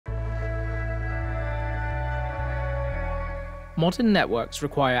modern networks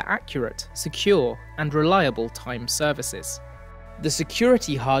require accurate, secure, and reliable time services. The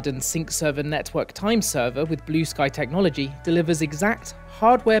security-hardened sync server network time server with BlueSky technology delivers exact,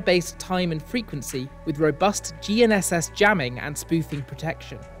 hardware-based time and frequency with robust GNSS jamming and spoofing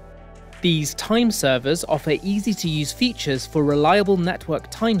protection. These time servers offer easy-to-use features for reliable network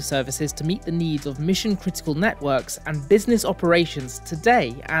time services to meet the needs of mission-critical networks and business operations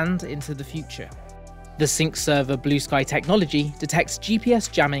today and into the future. The sync server BlueSky technology detects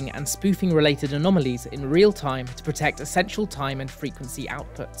GPS jamming and spoofing-related anomalies in real time to protect essential time and frequency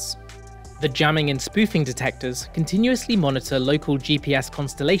outputs. The jamming and spoofing detectors continuously monitor local GPS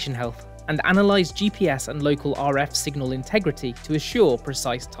constellation health and analyze GPS and local RF signal integrity to assure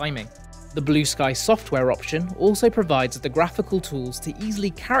precise timing. The BlueSky software option also provides the graphical tools to easily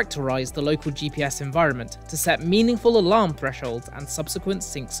characterize the local GPS environment to set meaningful alarm thresholds and subsequent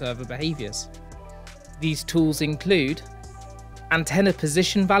sync server behaviors. These tools include antenna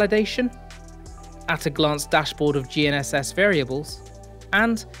position validation, at-a-glance dashboard of GNSS variables,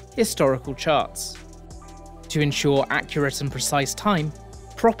 and historical charts. To ensure accurate and precise time,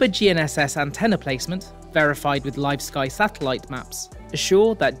 proper GNSS antenna placement, verified with LiveSky satellite maps,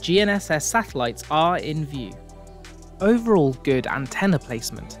 assure that GNSS satellites are in view. Overall good antenna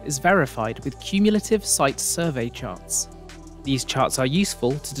placement is verified with cumulative site survey charts. These charts are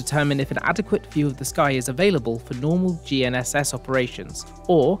useful to determine if an adequate view of the sky is available for normal GNSS operations,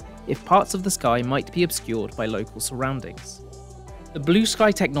 or if parts of the sky might be obscured by local surroundings. The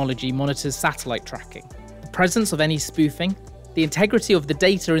BlueSky technology monitors satellite tracking, the presence of any spoofing, the integrity of the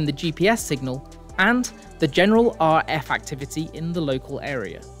data in the GPS signal, and the general RF activity in the local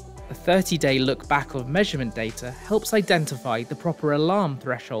area. A 30-day look back of measurement data helps identify the proper alarm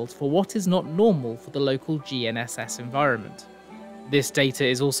thresholds for what is not normal for the local GNSS environment. This data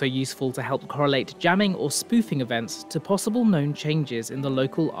is also useful to help correlate jamming or spoofing events to possible known changes in the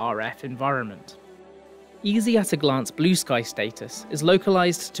local RF environment. Easy at-a-glance BlueSky status is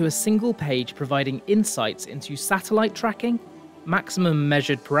localized to a single page providing insights into satellite tracking, maximum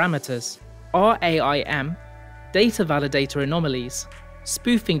measured parameters, RAIM, data validator anomalies,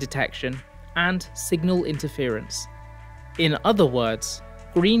 spoofing detection, and signal interference. In other words,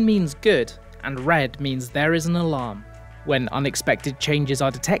 green means good and red means there is an alarm. When unexpected changes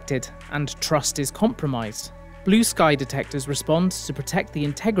are detected and trust is compromised, BlueSky detectors respond to protect the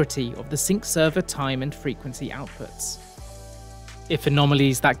integrity of the sync server time and frequency outputs. If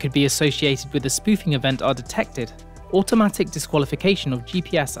anomalies that could be associated with a spoofing event are detected, automatic disqualification of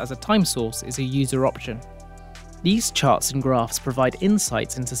GPS as a time source is a user option. These charts and graphs provide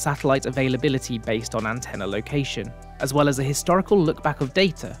insights into satellite availability based on antenna location, as well as a historical look-back of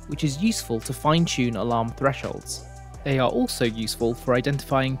data, which is useful to fine-tune alarm thresholds. They are also useful for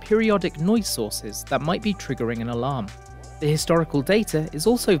identifying periodic noise sources that might be triggering an alarm. The historical data is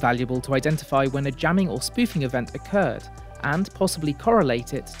also valuable to identify when a jamming or spoofing event occurred, and possibly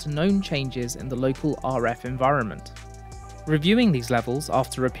correlate it to known changes in the local RF environment. Reviewing these levels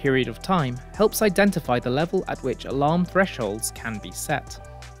after a period of time helps identify the level at which alarm thresholds can be set.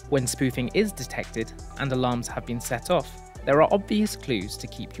 When spoofing is detected and alarms have been set off, there are obvious clues to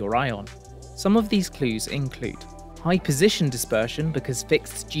keep your eye on. Some of these clues include high position dispersion because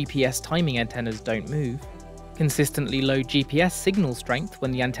fixed GPS timing antennas don't move, consistently low GPS signal strength when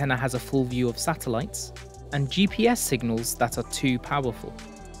the antenna has a full view of satellites, and GPS signals that are too powerful.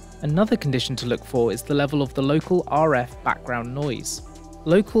 Another condition to look for is the level of the local RF background noise.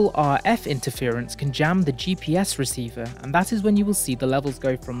 Local RF interference can jam the GPS receiver, and that is when you will see the levels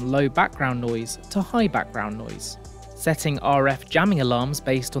go from low background noise to high background noise. Setting RF jamming alarms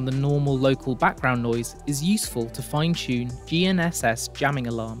based on the normal local background noise is useful to fine-tune GNSS jamming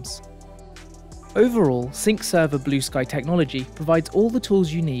alarms. Overall, sync server BlueSky technology provides all the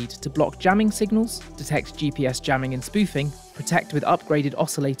tools you need to block jamming signals, detect GPS jamming and spoofing, protect with upgraded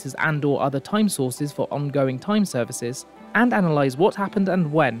oscillators and/or other time sources for ongoing time services, and analyze what happened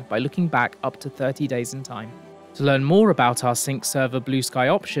and when by looking back up to 30 days in time. To learn more about our sync server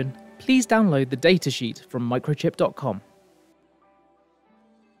BlueSky option, please download the datasheet from microchip.com.